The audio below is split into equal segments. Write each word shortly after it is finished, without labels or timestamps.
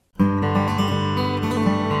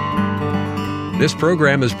This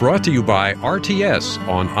program is brought to you by RTS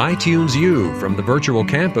on iTunes U from the virtual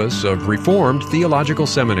campus of Reformed Theological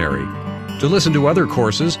Seminary. To listen to other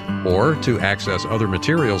courses or to access other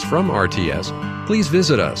materials from RTS, please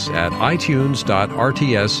visit us at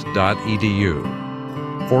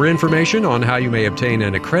itunes.rts.edu. For information on how you may obtain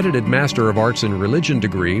an accredited Master of Arts in Religion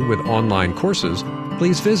degree with online courses,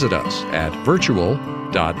 please visit us at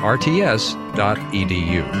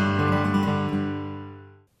virtual.rts.edu.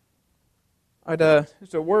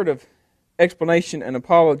 Just a word of explanation and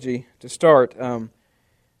apology to start.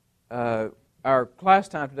 Our class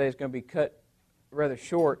time today is going to be cut rather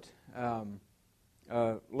short.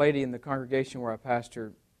 A lady in the congregation where I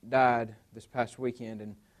pastor died this past weekend,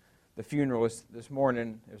 and the funeral is this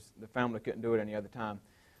morning. The family couldn't do it any other time.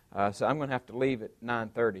 So I'm going to have to leave at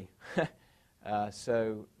 9:30.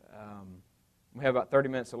 So we have about 30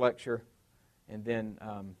 minutes of lecture, and then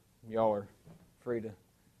y'all are free to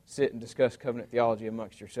sit and discuss covenant theology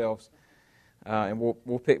amongst yourselves. And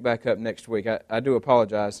we'll pick back up next week. I do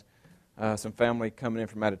apologize. Some family coming in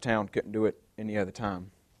from out of town couldn't do it any other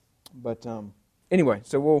time. But anyway,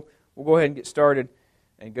 so we'll go ahead and get started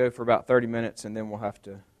and go for about 30 minutes, and then we'll have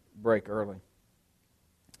to break early.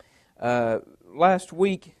 Last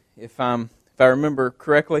week, if I remember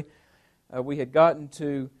correctly, we had gotten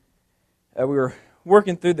to we were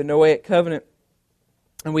working through the Noahic covenant,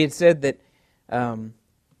 and we had said that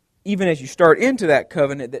even as you start into that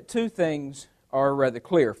covenant, that two things are rather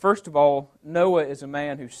clear. First of all, Noah is a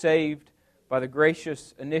man who's saved by the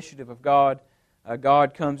gracious initiative of God.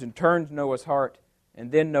 God comes and turns Noah's heart,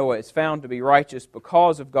 and then Noah is found to be righteous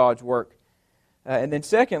because of God's work. And then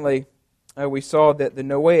secondly, we saw that the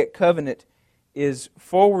Noahic covenant is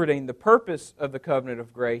forwarding the purpose of the covenant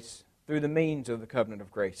of grace through the means of the covenant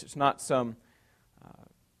of grace. It's not some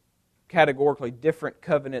categorically different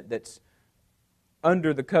covenant that's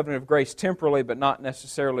under the covenant of grace temporally, but not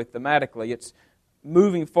necessarily thematically. It's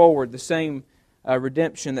moving forward the same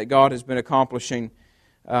redemption that God has been accomplishing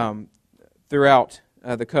throughout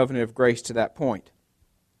the covenant of grace to that point.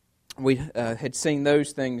 We had seen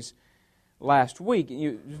those things last week.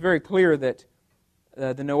 It was very clear that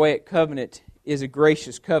the Noahic covenant is a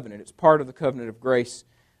gracious covenant. It's part of the covenant of grace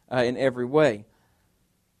in every way.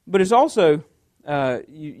 But it's also,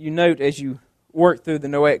 you note as you work through the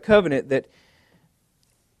Noahic covenant that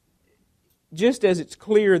just as it's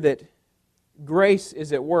clear that grace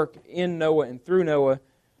is at work in Noah and through Noah,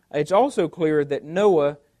 it's also clear that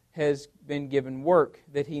Noah has been given work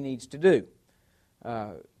that he needs to do.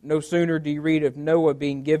 No sooner do you read of Noah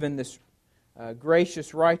being given this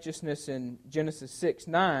gracious righteousness in Genesis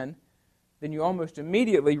 6:9, then you almost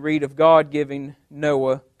immediately read of God giving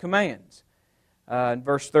Noah commands. In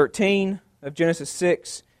verse 13 of Genesis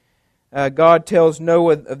 6, God tells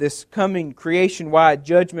Noah of this coming creation-wide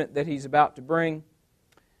judgment that he's about to bring.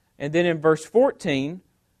 And then in verse 14,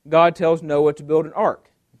 God tells Noah to build an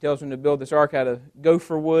ark. He tells him to build this ark out of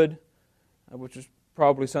gopher wood, which is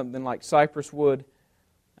probably something like cypress wood.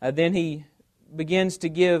 Then he begins to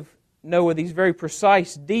give Noah these very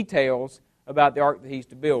precise details about the ark that he's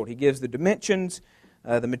to build. He gives the dimensions,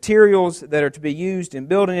 the materials that are to be used in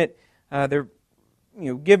building it. They're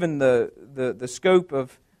given the scope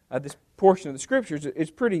of this portion of the Scriptures.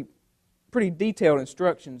 It's pretty detailed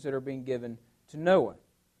instructions that are being given to Noah.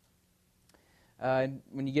 And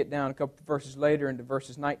when you get down a couple of verses later into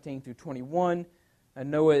verses 19 through 21,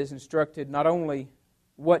 Noah is instructed not only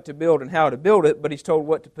what to build and how to build it, but he's told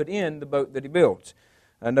what to put in the boat that he builds.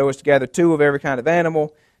 Noah's to gather 2 of every kind of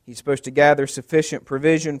animal. He's supposed to gather sufficient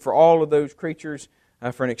provision for all of those creatures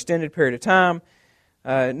for an extended period of time.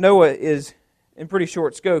 Noah is in pretty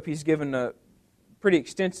short scope. He's given a pretty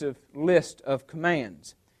extensive list of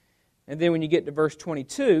commands. And then when you get to verse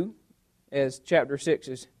 22, as chapter 6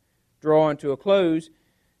 is drawing to a close,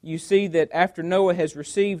 you see that after Noah has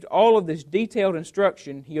received all of this detailed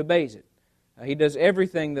instruction, he obeys it. He does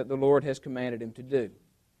everything that the Lord has commanded him to do.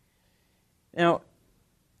 Now,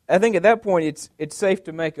 I think at that point it's safe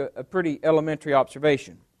to make a pretty elementary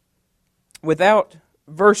observation. Without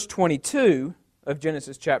verse 22 of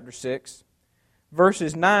Genesis chapter 6,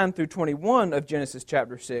 verses 9 through 21 of Genesis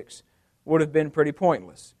chapter 6 would have been pretty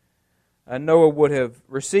pointless. Noah would have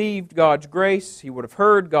received God's grace, he would have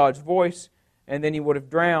heard God's voice, and then he would have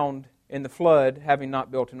drowned in the flood, having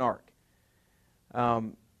not built an ark. I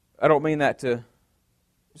don't mean that to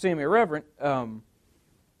seem irreverent.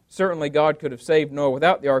 Certainly God could have saved Noah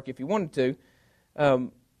without the ark if he wanted to,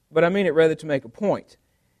 but I mean it rather to make a point.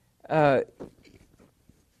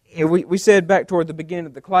 We said back toward the beginning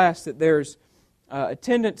of the class that there's a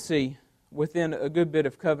tendency within a good bit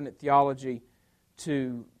of covenant theology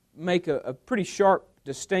to make a pretty sharp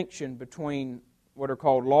distinction between what are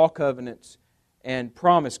called law covenants and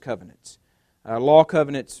promise covenants. Law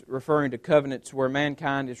covenants referring to covenants where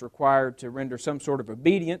mankind is required to render some sort of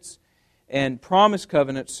obedience, and promise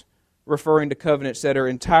covenants referring to covenants that are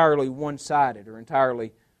entirely one-sided or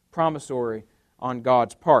entirely promissory on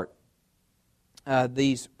God's part.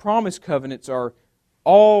 These promise covenants are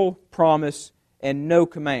all promise and no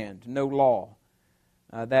command, no law.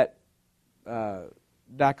 That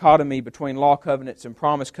dichotomy between law covenants and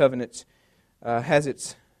promise covenants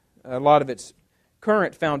has a lot of its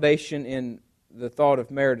current foundation in the thought of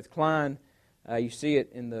Meredith Kline. You see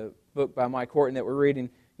it in the book by Mike Horton that we're reading.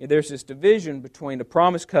 There's this division between a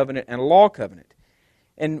promise covenant and a law covenant.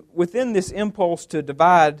 And within this impulse to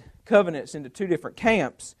divide covenants into two different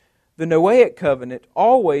camps, the Noahic covenant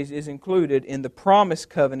always is included in the promise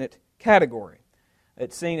covenant category.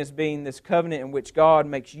 It's seen as being this covenant in which God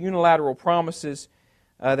makes unilateral promises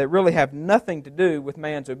that really have nothing to do with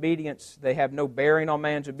man's obedience. They have no bearing on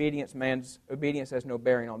man's obedience. Man's obedience has no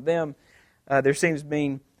bearing on them. There seems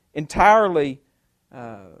being entirely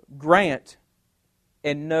grant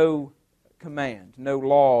and no command, no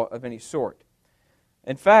law of any sort.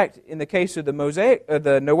 In fact, in the case of the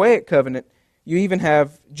Noahic covenant, you even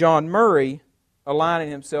have John Murray aligning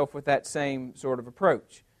himself with that same sort of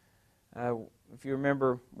approach. If you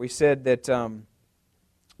remember, we said that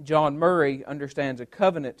John Murray understands a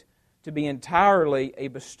covenant to be entirely a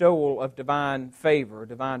bestowal of divine favor,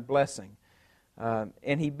 divine blessing.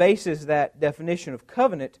 And he bases that definition of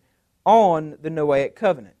covenant on the Noahic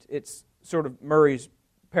covenant. It's sort of Murray's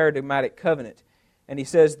paradigmatic covenant. And he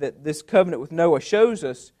says that this covenant with Noah shows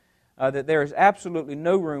us that there is absolutely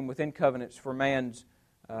no room within covenants for man's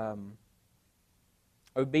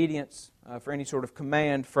obedience, for any sort of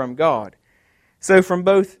command from God. So from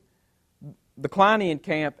both the Kleinian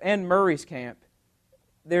camp and Murray's camp,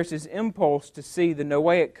 there's this impulse to see the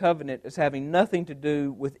Noahic covenant as having nothing to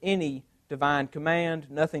do with any divine command,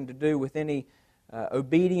 nothing to do with any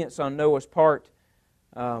obedience on Noah's part.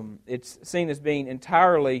 It's seen as being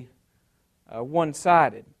entirely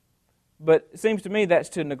one-sided. But it seems to me that's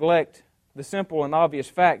to neglect the simple and obvious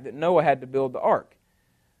fact that Noah had to build the ark.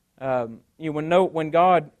 When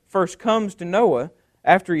God first comes to Noah,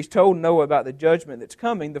 after He's told Noah about the judgment that's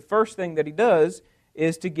coming, the first thing that He does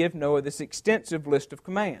is to give Noah this extensive list of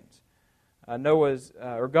commands.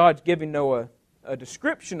 God's giving Noah a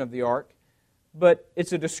description of the ark, but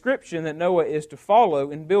it's a description that Noah is to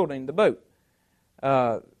follow in building the boat.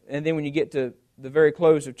 And then when you get to the very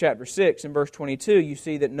close of chapter 6 in verse 22, you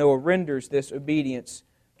see that Noah renders this obedience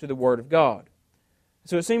to the Word of God.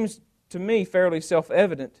 So it seems to me fairly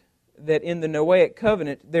self-evident that in the Noahic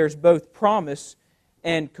covenant there's both promise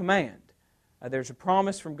and command. There's a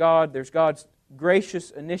promise from God, there's God's gracious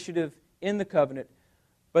initiative in the covenant,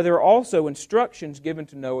 but there are also instructions given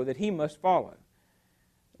to Noah that he must follow.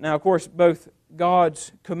 Now, of course, both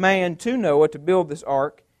God's command to Noah to build this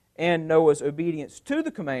ark and Noah's obedience to the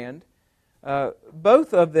command,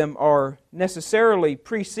 both of them are necessarily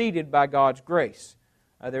preceded by God's grace.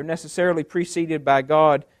 They're necessarily preceded by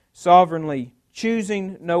God sovereignly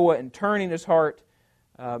choosing Noah and turning his heart,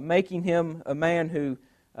 making him a man who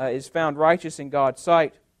is found righteous in God's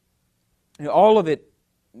sight. All of it,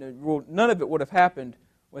 none of it would have happened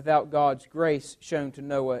without God's grace shown to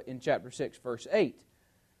Noah in chapter 6, verse 8.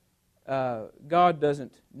 God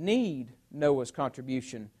doesn't need Noah's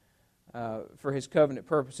contribution for His covenant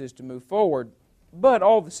purposes to move forward. But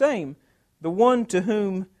all the same, the one to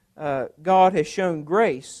whom God has shown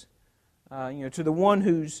grace, to the one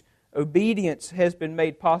whose obedience has been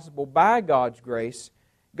made possible by God's grace,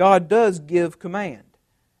 God does give command.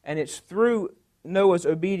 And it's through Noah's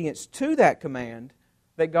obedience to that command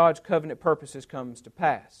that God's covenant purposes comes to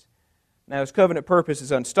pass. Now, His covenant purpose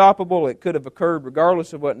is unstoppable. It could have occurred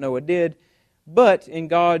regardless of what Noah did. But in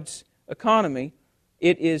God's economy,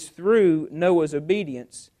 it is through Noah's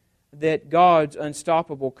obedience that God's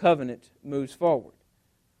unstoppable covenant moves forward.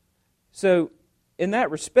 So, in that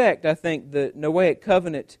respect, I think the Noahic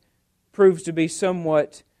covenant proves to be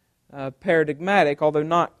somewhat paradigmatic, although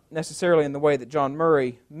not necessarily in the way that John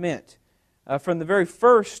Murray meant. From the very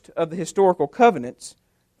first of the historical covenants,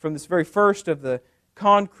 from this very first of the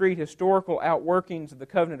concrete historical outworkings of the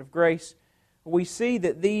covenant of grace, we see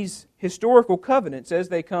that these historical covenants, as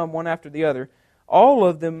they come one after the other, all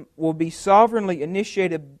of them will be sovereignly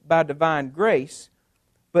initiated by divine grace,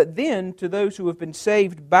 but then to those who have been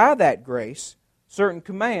saved by that grace, certain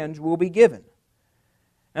commands will be given.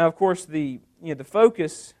 Now, of course, the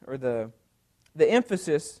focus or the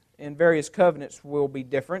emphasis in various covenants will be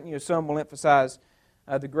different. Some will emphasize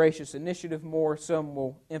the gracious initiative more, some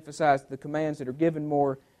will emphasize the commands that are given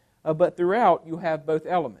more, but throughout you have both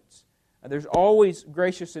elements. There's always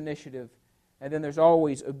gracious initiative, and then there's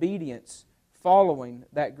always obedience following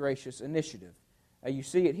that gracious initiative. You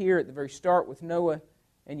see it here at the very start with Noah,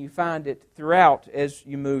 and you find it throughout as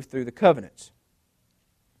you move through the covenants.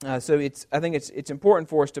 So I think it's important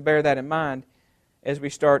for us to bear that in mind as we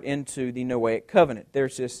start into the Noahic covenant.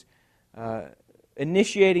 There's this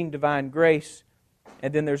initiating divine grace,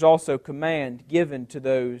 and then there's also command given to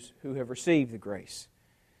those who have received the grace.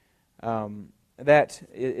 That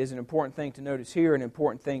is an important thing to notice here, an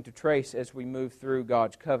important thing to trace as we move through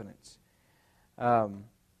God's covenants.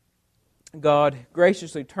 God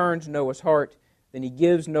graciously turns Noah's heart, then He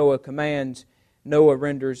gives Noah commands. Noah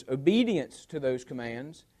renders obedience to those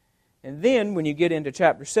commands. And then, when you get into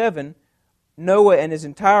chapter 7, Noah and his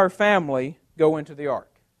entire family go into the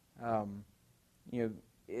ark.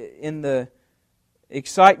 In the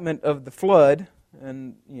excitement of the flood,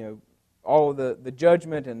 and all of the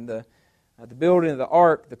judgment and the building of the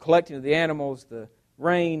ark, the collecting of the animals, the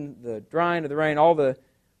rain, the drying of the rain, all the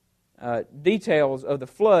details of the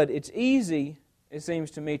flood, it's easy, it seems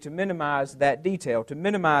to me, to minimize that detail, to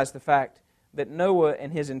minimize the fact that Noah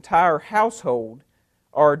and his entire household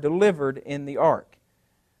are delivered in the ark.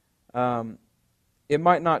 It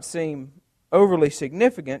might not seem overly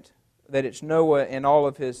significant that it's Noah and all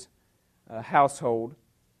of his household,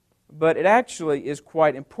 but it actually is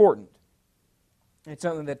quite important. It's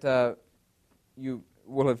something that you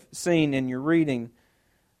will have seen in your reading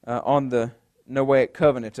on the Noahic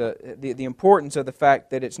covenant, the importance of the fact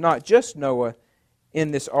that it's not just Noah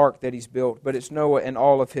in this ark that he's built, but it's Noah and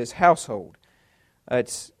all of his household.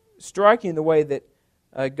 It's striking the way that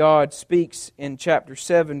God speaks in chapter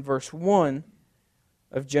 7, verse 1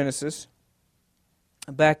 of Genesis.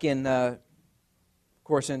 Back in, of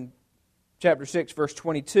course, in chapter 6, verse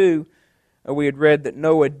 22, we had read that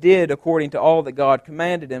Noah did according to all that God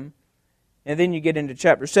commanded him. And then you get into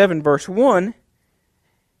chapter 7, verse 1,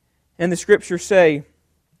 and the Scriptures say,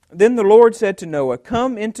 "Then the Lord said to Noah,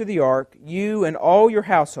 'Come into the ark, you and all your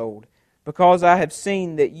household, because I have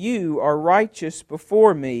seen that you are righteous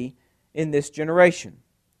before me in this generation.'"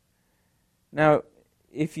 Now,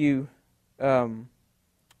 if you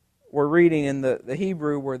were reading in the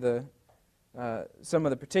Hebrew where some of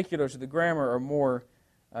the particulars of the grammar are more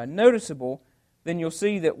noticeable, then you'll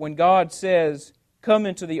see that when God says, "Come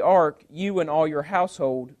into the ark, you and all your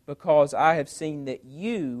household, because I have seen that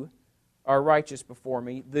you are righteous before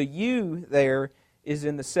me," the "you" there is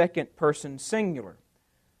in the second person singular.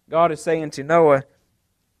 God is saying to Noah,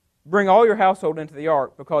 "Bring all your household into the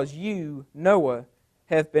ark, because you, Noah,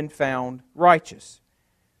 have been found righteous."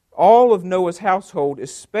 All of Noah's household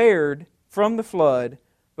is spared from the flood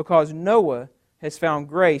because Noah has found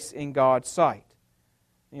grace in God's sight.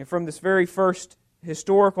 And from this very first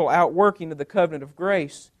historical outworking of the covenant of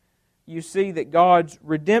grace, you see that God's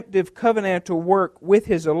redemptive covenantal work with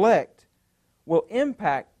His elect will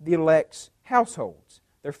impact the elect's households,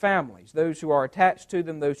 their families, those who are attached to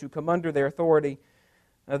them, those who come under their authority.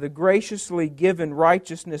 The graciously given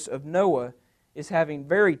righteousness of Noah is having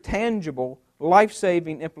very tangible,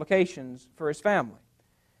 life-saving implications for his family.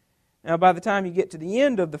 Now, by the time you get to the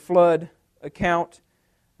end of the flood account,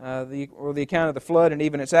 the account of the flood and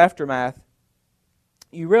even its aftermath,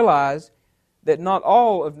 you realize that not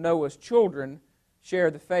all of Noah's children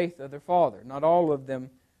share the faith of their father. Not all of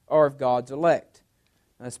them are of God's elect.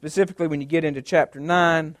 Specifically, when you get into chapter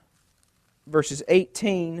 9, verses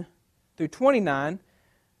 18 through 29,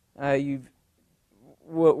 you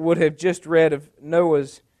would have just read of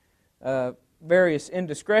Noah's various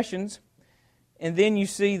indiscretions. And then you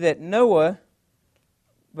see that Noah,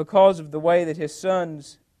 because of the way that his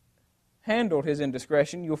sons handled his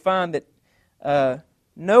indiscretion, you'll find that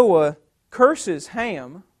Noah curses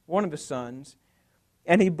Ham, one of his sons,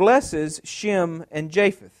 and he blesses Shem and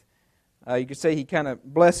Japheth. You could say he kind of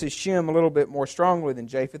blesses Shem a little bit more strongly than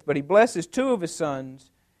Japheth, but he blesses two of his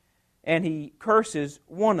sons, and he curses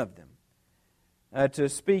one of them. To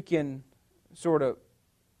speak in sort of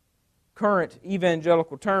current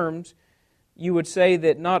evangelical terms, you would say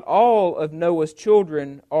that not all of Noah's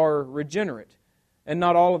children are regenerate, and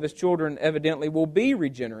not all of his children evidently will be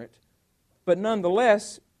regenerate. But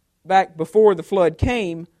nonetheless, back before the flood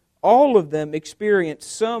came, all of them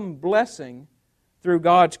experienced some blessing through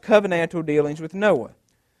God's covenantal dealings with Noah.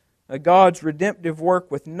 God's redemptive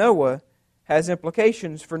work with Noah has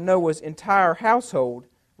implications for Noah's entire household,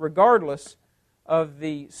 regardless of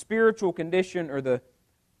the spiritual condition or the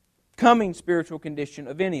coming spiritual condition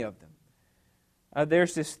of any of them.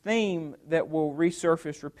 There's this theme that will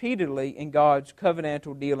resurface repeatedly in God's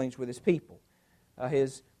covenantal dealings with His people.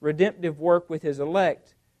 His redemptive work with His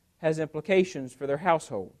elect has implications for their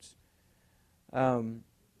households.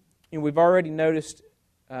 we've already noticed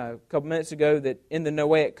a couple minutes ago that in the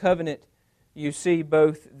Noahic covenant, you see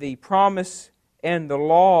both the promise and the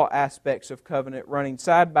law aspects of covenant running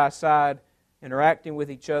side by side, interacting with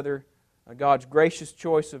each other. God's gracious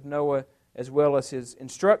choice of Noah, as well as His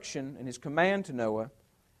instruction and His command to Noah.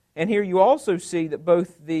 And here you also see that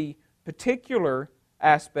both the particular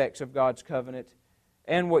aspects of God's covenant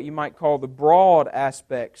and what you might call the broad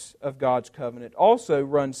aspects of God's covenant also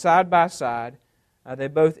run side by side. They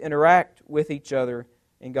both interact with each other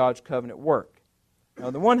in God's covenant work. Now,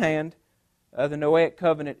 on the one hand, the Noahic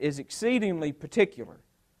covenant is exceedingly particular.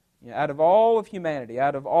 Out of all of humanity,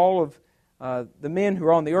 out of all of the men who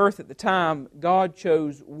were on the earth at the time, God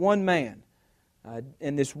chose one man.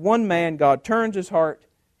 And this one man, God turns His heart,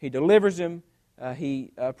 He delivers him,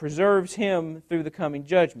 He preserves him through the coming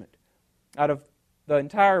judgment. Out of the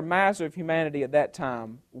entire mass of humanity at that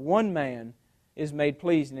time, one man is made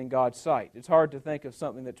pleasing in God's sight. It's hard to think of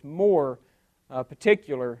something that's more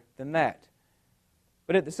particular than that.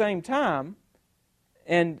 But at the same time,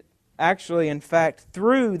 and actually, in fact,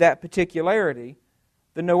 through that particularity,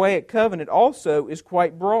 the Noahic covenant also is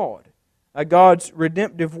quite broad. God's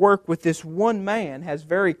redemptive work with this one man has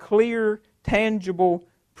very clear, tangible,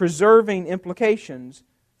 preserving implications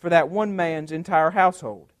for that one man's entire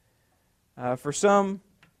household. For some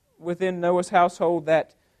within Noah's household,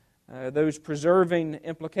 that those preserving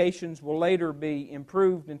implications will later be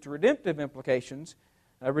improved into redemptive implications,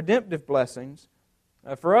 redemptive blessings.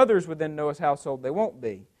 For others within Noah's household, they won't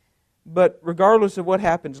be. But regardless of what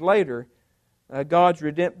happens later, God's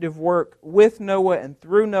redemptive work with Noah and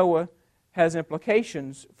through Noah has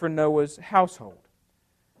implications for Noah's household.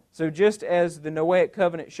 So just as the Noahic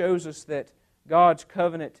covenant shows us that God's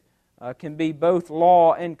covenant can be both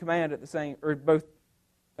law and command at the same, or both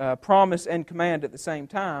promise and command at the same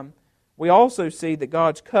time, we also see that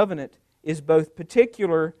God's covenant is both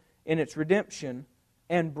particular in its redemption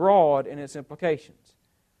and broad in its implications.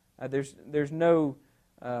 There's no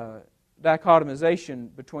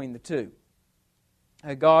dichotomization between the two.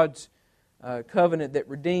 God's covenant that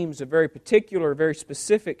redeems a very particular, very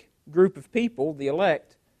specific group of people, the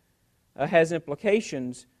elect, has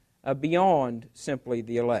implications beyond simply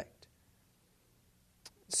the elect.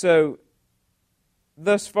 So,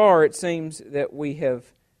 thus far it seems that we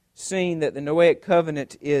have seen that the Noahic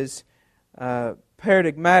covenant is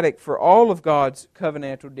paradigmatic for all of God's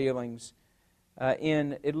covenantal dealings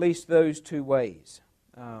in at least those two ways.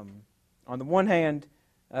 On the one hand,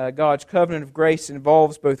 God's covenant of grace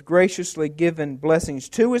involves both graciously given blessings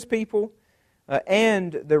to His people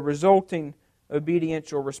and the resulting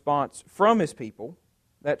obediential response from His people.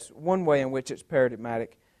 That's one way in which it's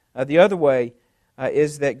paradigmatic. The other way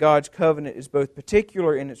is that God's covenant is both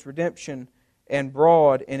particular in its redemption and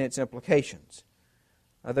broad in its implications.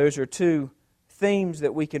 Those are two themes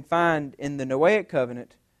that we can find in the Noahic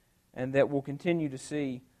covenant and that we'll continue to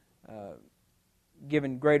see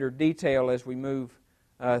given greater detail as we move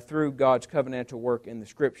through God's covenantal work in the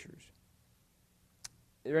Scriptures.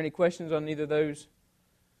 Are there any questions on either of those?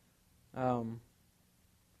 I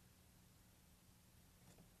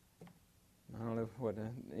don't know what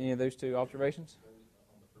any of those two observations.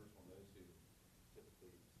 On the first one, those who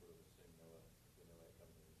typically sort of assume the Noahic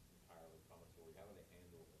covenant is entirely promissory. How do they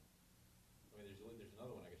handle it? I mean, there's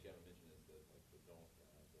another one I guess you haven't mentioned is the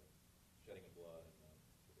shedding of blood and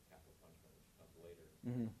the capital punishment which comes later.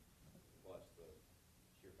 Mm-hmm. Plus the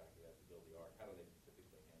sheer fact that they have to build the ark. How do they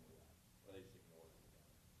typically handle that? Or they just ignore it?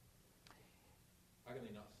 How can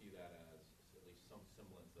they not see that as at least some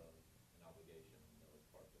semblance of an obligation on Noah's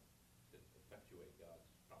part to effectuate God's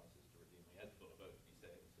promises to redeem? He has to build a boat to be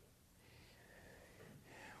saved. So.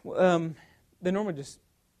 Well, they normally just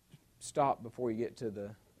stop before you get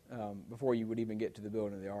to before you would even get to the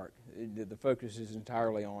building of the ark. The focus is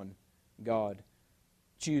entirely on God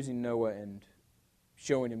choosing Noah and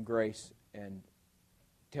showing him grace and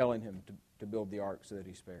telling him to build the ark so that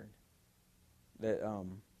he's spared.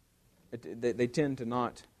 They tend to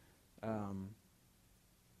not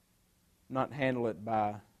handle it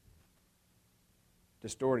by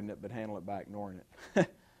distorting it, but handle it by ignoring it.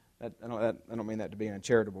 I don't mean that to be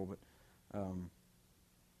uncharitable, but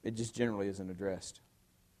it just generally isn't addressed.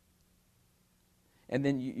 And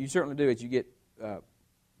then you certainly do, as you get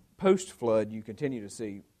post-flood, you continue to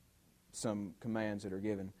see some commands that are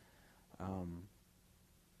given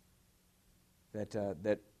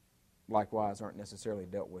that likewise aren't necessarily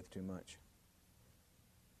dealt with too much.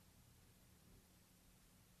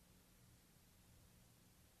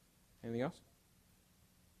 Anything else?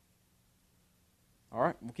 All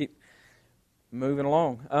right, we'll keep moving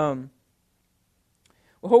along.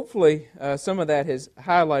 Well, hopefully some of that has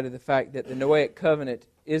highlighted the fact that the Noahic covenant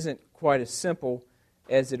isn't quite as simple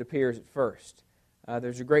as it appears at first.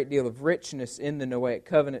 There's a great deal of richness in the Noahic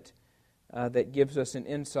covenant that gives us an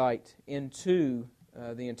insight into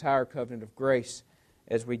the entire covenant of grace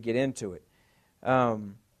as we get into it.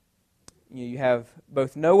 You have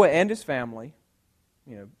both Noah and his family,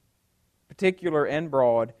 particular and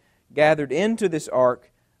broad, gathered into this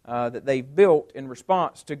ark that they've built in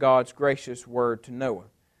response to God's gracious word to Noah.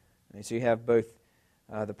 And so you have both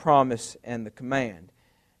the promise and the command.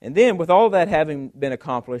 And then, with all that having been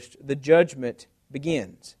accomplished, the judgment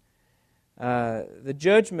begins. The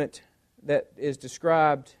judgment that is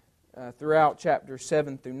described throughout chapters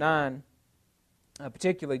 7 through 9,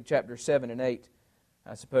 particularly chapters 7 and 8,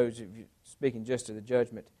 I suppose, if you're speaking just to the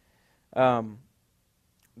judgment.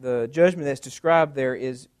 The judgment that's described there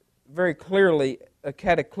is very clearly a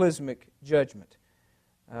cataclysmic judgment.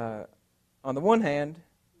 On the one hand,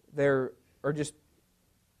 there are just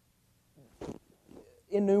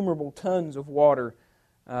innumerable tons of water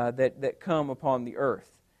that come upon the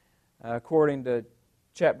earth. According to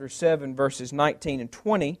chapter 7, verses 19 and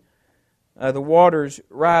 20, the waters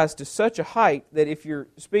rise to such a height that if you're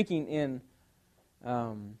speaking in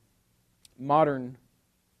modern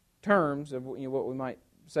terms of what we might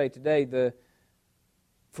say today,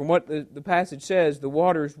 from what the passage says, the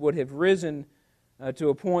waters would have risen to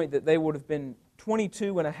a point that they would have been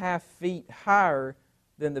 22.5 feet higher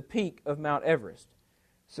than the peak of Mount Everest.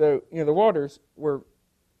 So, the waters were,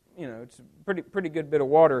 it's a pretty good bit of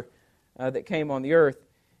water that came on the earth,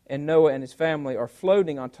 and Noah and his family are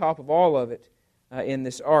floating on top of all of it in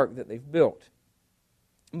this ark that they've built.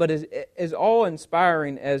 But as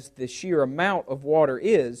awe-inspiring as the sheer amount of water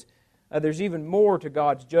is, there's even more to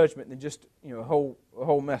God's judgment than just a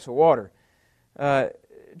whole mess of water.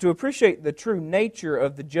 To appreciate the true nature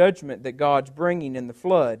of the judgment that God's bringing in the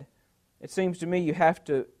flood, it seems to me you have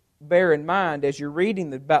to bear in mind, as you're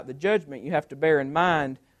reading about the judgment, you have to bear in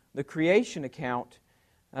mind the creation account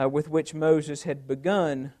with which Moses had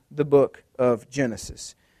begun the book of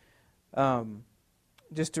Genesis.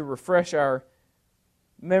 Just to refresh our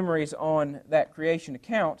memories on that creation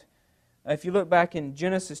account, if you look back in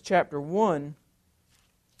Genesis chapter 1,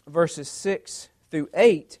 verses 6 through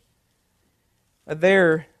 8,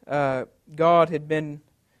 there God had been,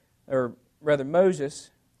 or rather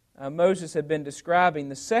Moses had been describing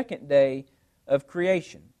the second day of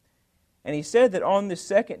creation. And he said that on this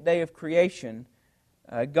second day of creation,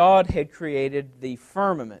 God had created the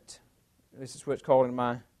firmament. This is what's called in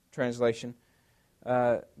my translation.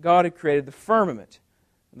 God had created the firmament,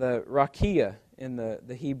 the rakia in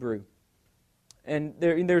the Hebrew. And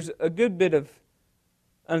there's a good bit of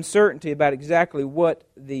uncertainty about exactly what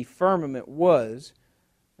the firmament was,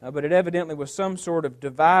 but it evidently was some sort of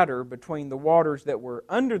divider between the waters that were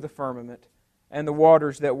under the firmament and the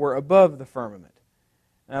waters that were above the firmament.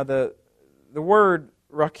 Now, the word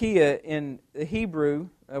rakia in the Hebrew,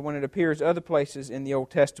 when it appears other places in the Old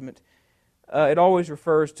Testament, it always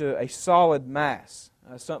refers to a solid mass,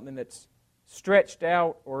 something that's stretched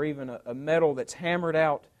out, or even a metal that's hammered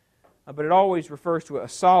out, but it always refers to a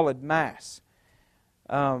solid mass.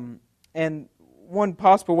 And one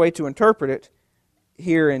possible way to interpret it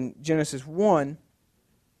here in Genesis 1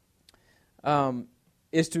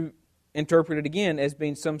 is to interpret it again as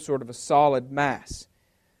being some sort of a solid mass.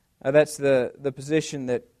 That's the position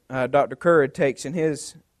that Dr. Currid takes in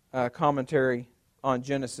his commentary on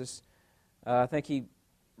Genesis. I think he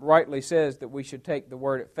rightly says that we should take the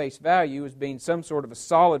word at face value as being some sort of a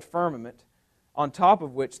solid firmament, on top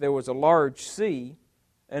of which there was a large sea,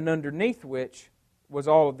 and underneath which was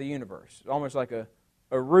all of the universe. Almost like a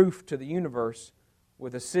roof to the universe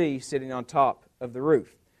with a sea sitting on top of the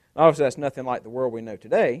roof. Obviously, that's nothing like the world we know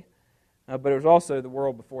today, but it was also the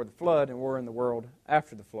world before the flood, and we're in the world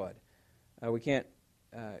after the flood. We can't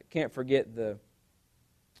forget the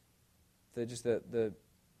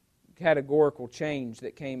categorical change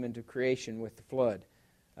that came into creation with the flood.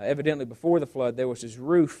 Evidently, before the flood, there was this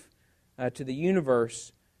roof to the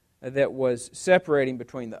universe that was separating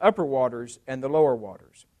between the upper waters and the lower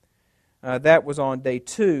waters. That was on day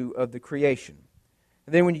 2 of the creation.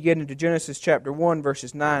 And then when you get into Genesis chapter 1,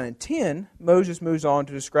 verses 9 and 10, Moses moves on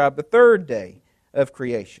to describe the third day of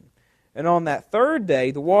creation. And on that third day,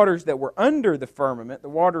 the waters that were under the firmament, the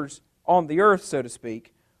waters on the earth, so to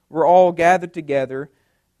speak, were all gathered together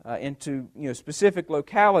into specific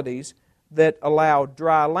localities that allowed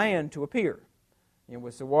dry land to appear. And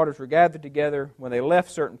as the waters were gathered together, when they left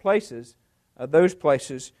certain places, those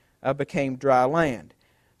places became dry land.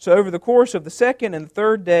 So over the course of the second and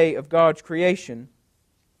third day of God's creation,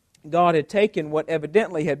 God had taken what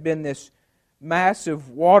evidently had been this massive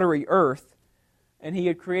watery earth, and He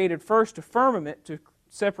had created first a firmament to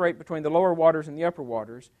separate between the lower waters and the upper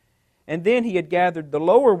waters, and then He had gathered the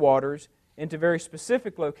lower waters into very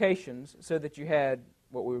specific locations so that you had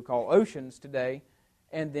what we would call oceans today,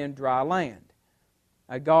 and then dry land.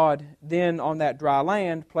 God then on that dry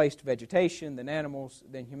land placed vegetation, then animals,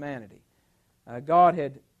 then humanity. God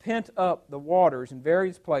had pent up the waters in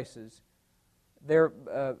various places,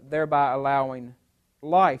 thereby allowing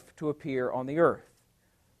life to appear on the earth.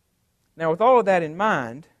 Now, with all of that in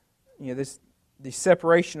mind, the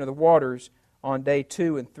separation of the waters on day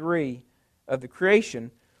 2 and 3 of the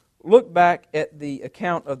creation, look back at the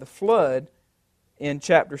account of the flood in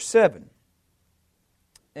chapter 7.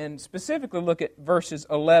 And specifically look at verses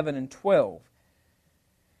 11 and 12.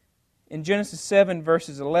 In Genesis 7,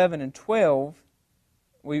 verses 11 and 12,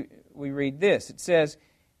 we read this. It says,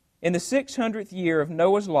 "In the 600th year of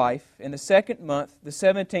Noah's life, in the 2nd month, the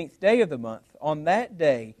 17th day of the month, on that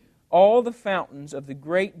day all the fountains of the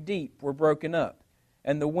great deep were broken up,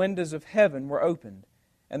 and the windows of heaven were opened,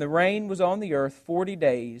 and the rain was on the earth 40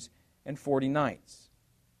 days and 40 nights."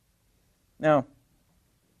 Now,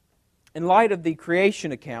 in light of the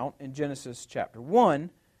creation account in Genesis chapter 1,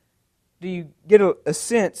 do you get a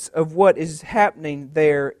sense of what is happening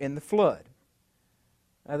there in the flood?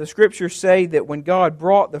 The Scriptures say that when God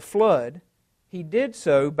brought the flood, He did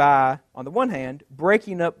so by, on the one hand,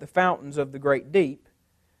 breaking up the fountains of the great deep,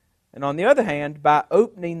 and on the other hand, by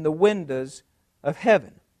opening the windows of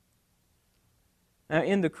heaven. Now,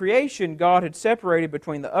 in the creation, God had separated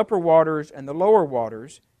between the upper waters and the lower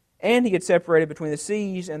waters, and He had separated between the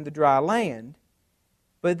seas and the dry land.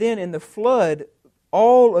 But then in the flood,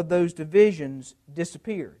 all of those divisions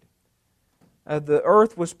disappeared. The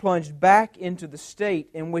earth was plunged back into the state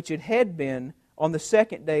in which it had been on the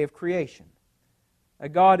 2nd day of creation.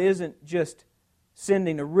 God isn't just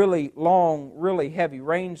sending a really long, really heavy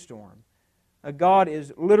rainstorm. God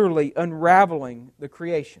is literally unraveling the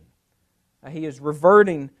creation. He is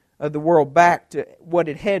reverting the world back to what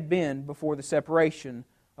it had been before the separation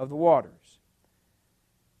of the waters.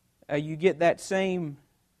 You get that same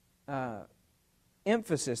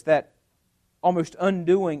emphasis, that almost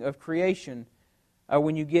undoing of creation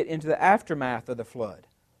when you get into the aftermath of the flood.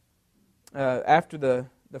 After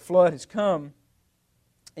the flood has come,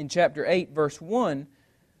 in chapter 8, verse 1,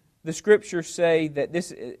 the Scriptures say that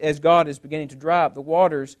this, as God is beginning to dry up the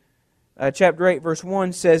waters, chapter 8, verse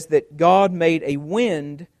 1 says that God made a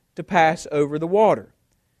wind to pass over the water.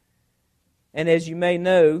 And as you may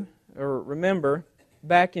know, or remember,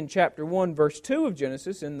 back in chapter 1, verse 2 of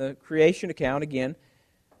Genesis, in the creation account again,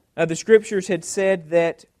 the Scriptures had said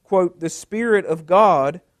that, quote, "the Spirit of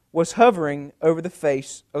God was hovering over the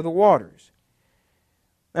face of the waters."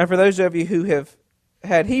 Now, for those of you who have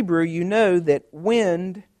had Hebrew, you know that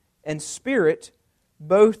wind and spirit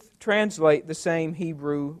both translate the same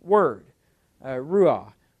Hebrew word,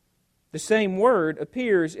 ruah. The same word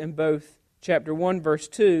appears in both chapter 1, verse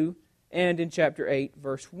 2, and in chapter 8,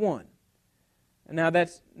 verse 1. And now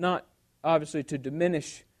that's not obviously to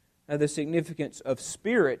diminish the significance of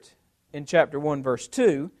spirit in chapter 1, verse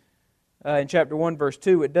 2. In chapter 1, verse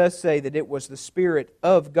 2, it does say that it was the Spirit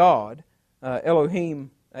of God.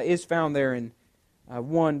 Elohim is found there in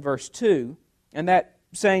 1, verse 2. And that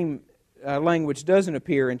same language doesn't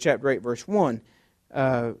appear in chapter 8, verse 1.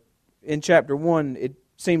 In chapter 1, it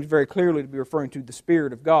seems very clearly to be referring to the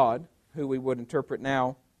Spirit of God, who we would interpret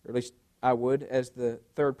now, or at least I would, as the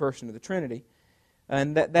third person of the Trinity.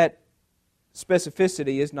 And that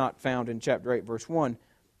specificity is not found in chapter 8, verse 1.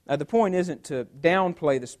 The point isn't to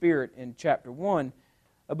downplay the Spirit in chapter 1,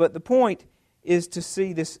 but the point is to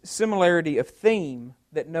see this similarity of theme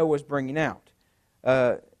that Noah's bringing out,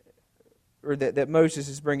 or that Moses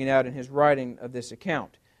is bringing out in his writing of this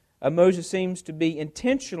account. Moses seems to be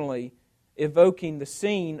intentionally evoking the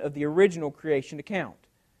scene of the original creation account.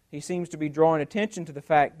 He seems to be drawing attention to the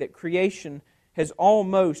fact that creation has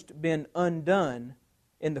almost been undone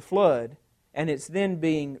in the flood, and it's then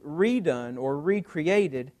being redone or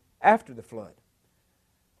recreated after the flood.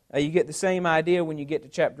 You get the same idea when you get to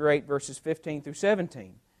chapter 8, verses 15 through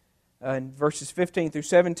 17. In verses 15 through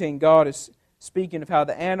 17, God is speaking of how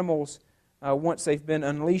the animals, once they've been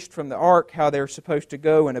unleashed from the ark, how they're supposed to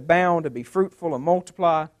go and abound, to be fruitful and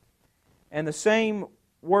multiply. And the same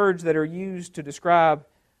words that are used to describe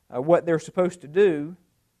what they're supposed to do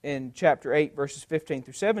in chapter 8, verses 15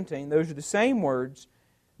 through 17, those are the same words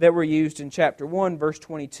that were used in chapter 1, verse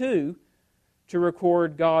 22, to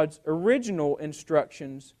record God's original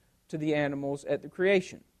instructions to the animals at the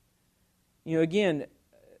creation. Again,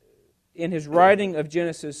 in his writing of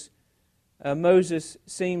Genesis, Moses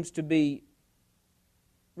seems to be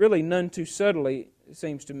really none too subtly, it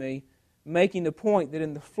seems to me, making the point that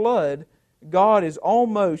in the flood, God is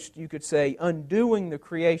almost, you could say, undoing the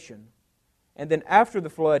creation. And then after the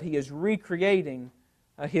flood, He is recreating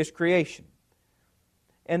His creation.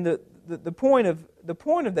 And the point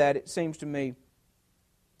of that, it seems to me,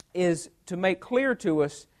 is to make clear to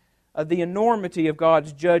us the enormity of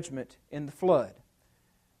God's judgment in the flood.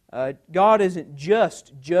 God isn't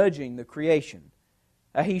just judging the creation.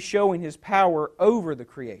 He's showing His power over the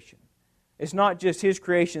creation. It's not just His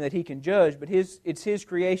creation that He can judge, but it's His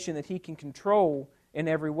creation that He can control in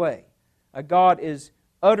every way. God is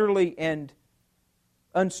utterly and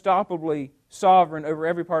unstoppably sovereign over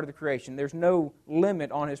every part of the creation. There's no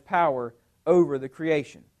limit on His power over the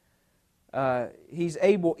creation. He's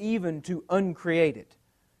able even to uncreate it.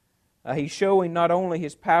 He's showing not only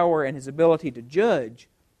His power and His ability to judge,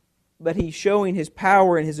 but He's showing His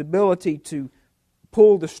power and His ability to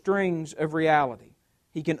pull the strings of reality.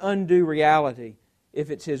 He can undo reality if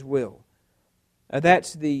it's His will.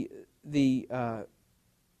 That's the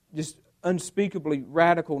just unspeakably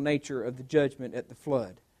radical nature of the judgment at the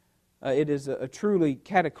flood. It is a truly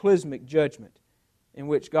cataclysmic judgment in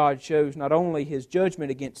which God shows not only His judgment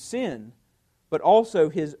against sin, but also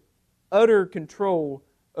His utter control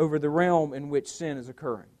over the realm in which sin is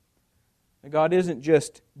occurring. And God isn't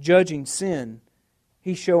just judging sin,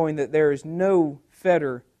 He's showing that there is no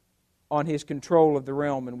fetter on His control of the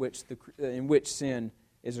realm in which sin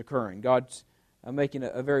is occurring. God's making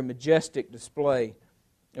a very majestic display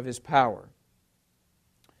of His power.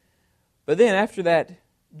 But then after that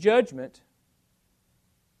judgment,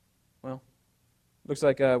 well, looks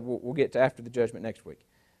like we'll get to after the judgment next week.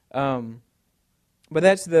 But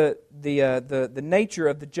that's the nature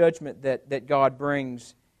of the judgment that God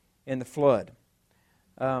brings in the flood.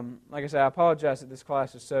 Like I said, I apologize that this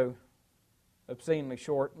class is so obscenely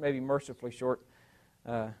short, maybe mercifully short,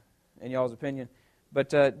 in y'all's opinion.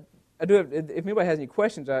 But I do have, if anybody has any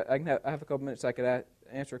questions, I have a couple minutes I could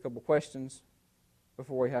answer a couple questions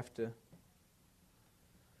before we have to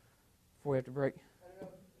break.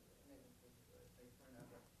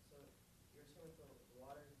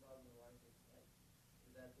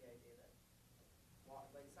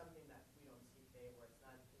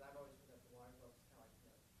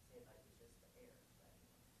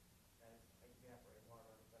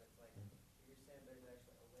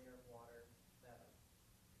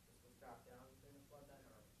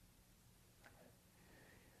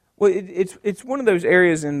 Well, it's one of those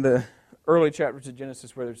areas in the early chapters of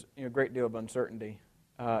Genesis where there's a great deal of uncertainty,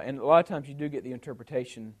 and a lot of times you do get the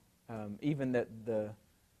interpretation, even that the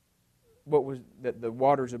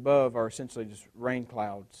waters above are essentially just rain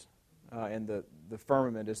clouds, and the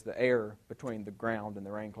firmament is the air between the ground and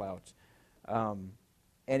the rain clouds, and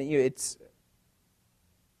it's,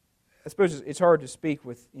 I suppose it's hard to speak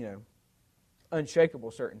with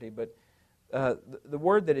unshakable certainty, but the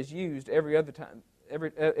word that is used every other time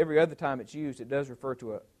it's used, it does refer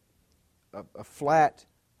to a flat,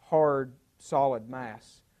 hard, solid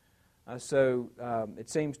mass. So it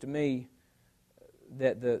seems to me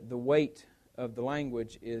that the weight of the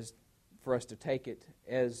language is for us to take it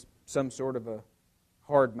as some sort of a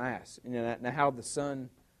hard mass. Now how the sun,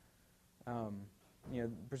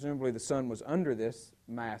 presumably the sun was under this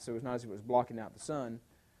mass, so it was not as if it was blocking out the sun.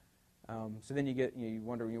 So then you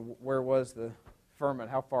wonder, where was the firmament?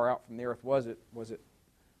 How far out from the earth was it? Was it,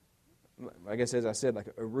 I guess, as I said,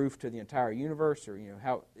 like a roof to the entire universe, or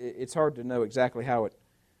how? It's hard to know exactly how it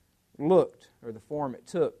looked or the form it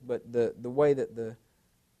took. But the way that the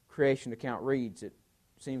creation account reads, it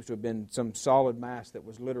seems to have been some solid mass that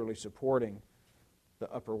was literally supporting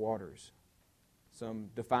the upper waters.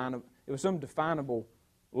 It was some definable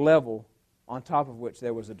level on top of which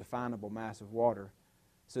there was a definable mass of water.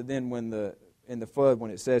 So then in the flood,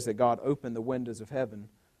 when it says that God opened the windows of heaven,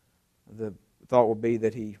 the thought would be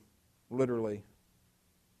that He literally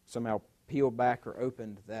somehow peeled back or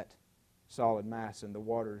opened that solid mass, and the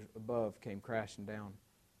waters above came crashing down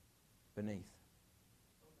beneath.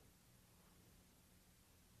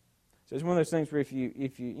 So it's one of those things where if you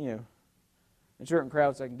in certain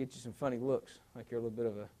crowds, I can get you some funny looks, like you're a little bit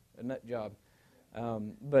of a nut job.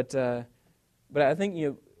 But I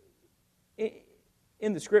think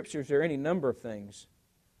in the Scriptures, there are any number of things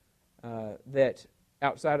that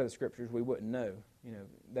outside of the Scriptures we wouldn't know.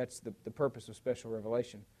 That's the purpose of special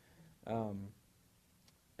revelation.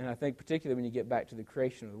 And I think particularly when you get back to the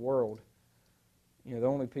creation of the world, the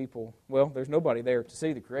only people, well, there's nobody there to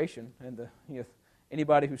see the creation, and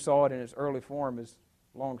anybody who saw it in its early form is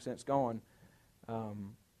long since gone.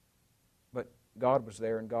 But God was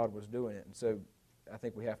there and God was doing it. And so I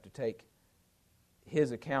think we have to take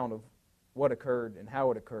His account of what occurred and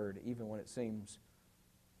how it occurred, even when it seems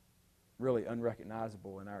really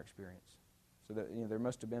unrecognizable in our experience. So that there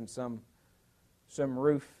must have been some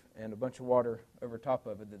roof and a bunch of water over top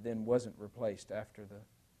of it that then wasn't replaced after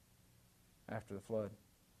the flood.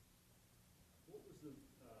 What was the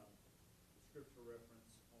scripture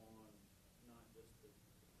reference on not just the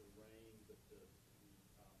rain,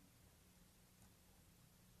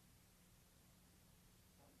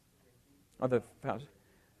 but the fountains?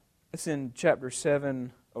 It's in chapter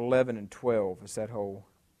 7, 11, and 12. It's that whole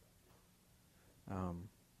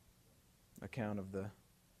account of the...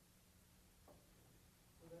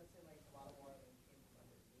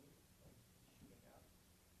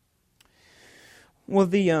 Well,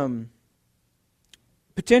 the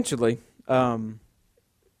potentially,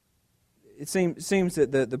 it seems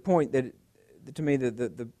that the point that to me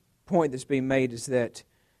the point that's being made is that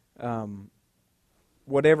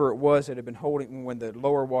whatever it was that had been holding, when the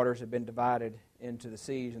lower waters had been divided into the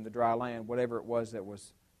seas and the dry land, whatever it was that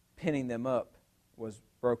was pinning them up was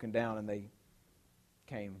broken down, and they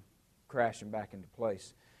came crashing back into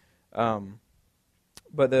place.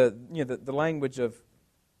 But the language of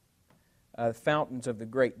fountains of the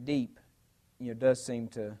great deep, does seem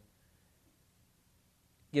to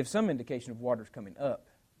give some indication of waters coming up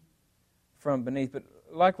from beneath. But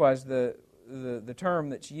likewise, the term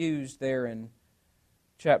that's used there in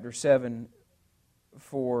chapter 7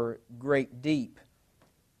 for great deep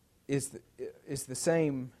is the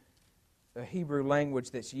same Hebrew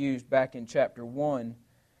language that's used back in chapter 1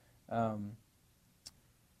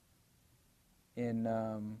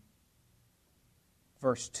 in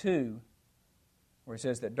verse 2, where it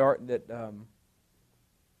says that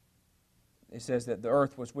it says that the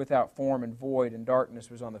earth was without form and void, and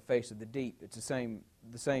darkness was on the face of the deep. It's the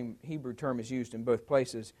same Hebrew term is used in both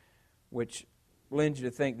places, which lends you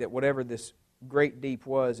to think that whatever this great deep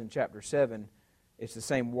was in chapter 7, it's the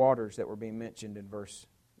same waters that were being mentioned in verse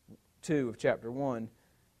 2 of chapter 1,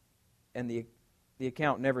 and the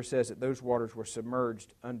account never says that those waters were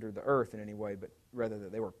submerged under the earth in any way, but rather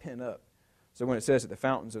that they were pent up. So when it says that the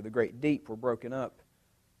fountains of the great deep were broken up,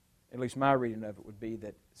 at least my reading of it would be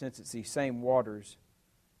that since it's these same waters,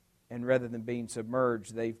 and rather than being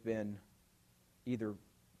submerged, they've been either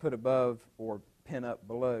put above or pent up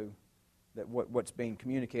below, that what's being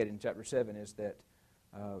communicated in chapter 7 is that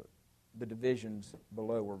the divisions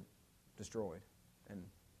below were destroyed, and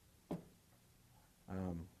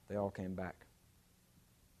they all came back.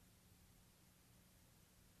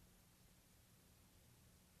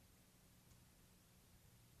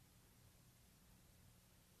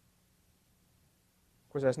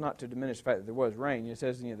 Of course, that's not to diminish the fact that there was rain. It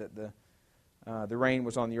says that the rain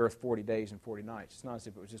was on the earth 40 days and 40 nights. It's not as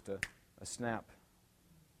if it was just a snap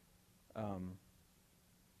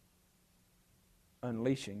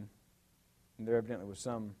unleashing. And there evidently was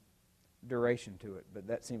some duration to it, but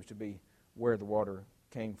that seems to be where the water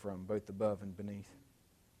came from, both above and beneath.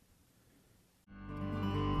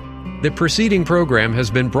 The preceding program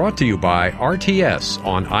has been brought to you by RTS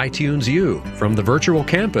on iTunes U from the virtual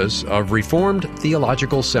campus of Reformed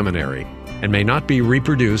Theological Seminary, and may not be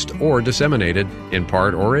reproduced or disseminated in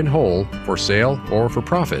part or in whole for sale or for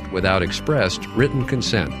profit without expressed written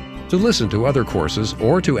consent. To listen to other courses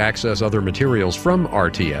or to access other materials from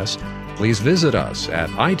RTS, please visit us at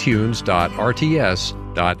itunes.rts.edu.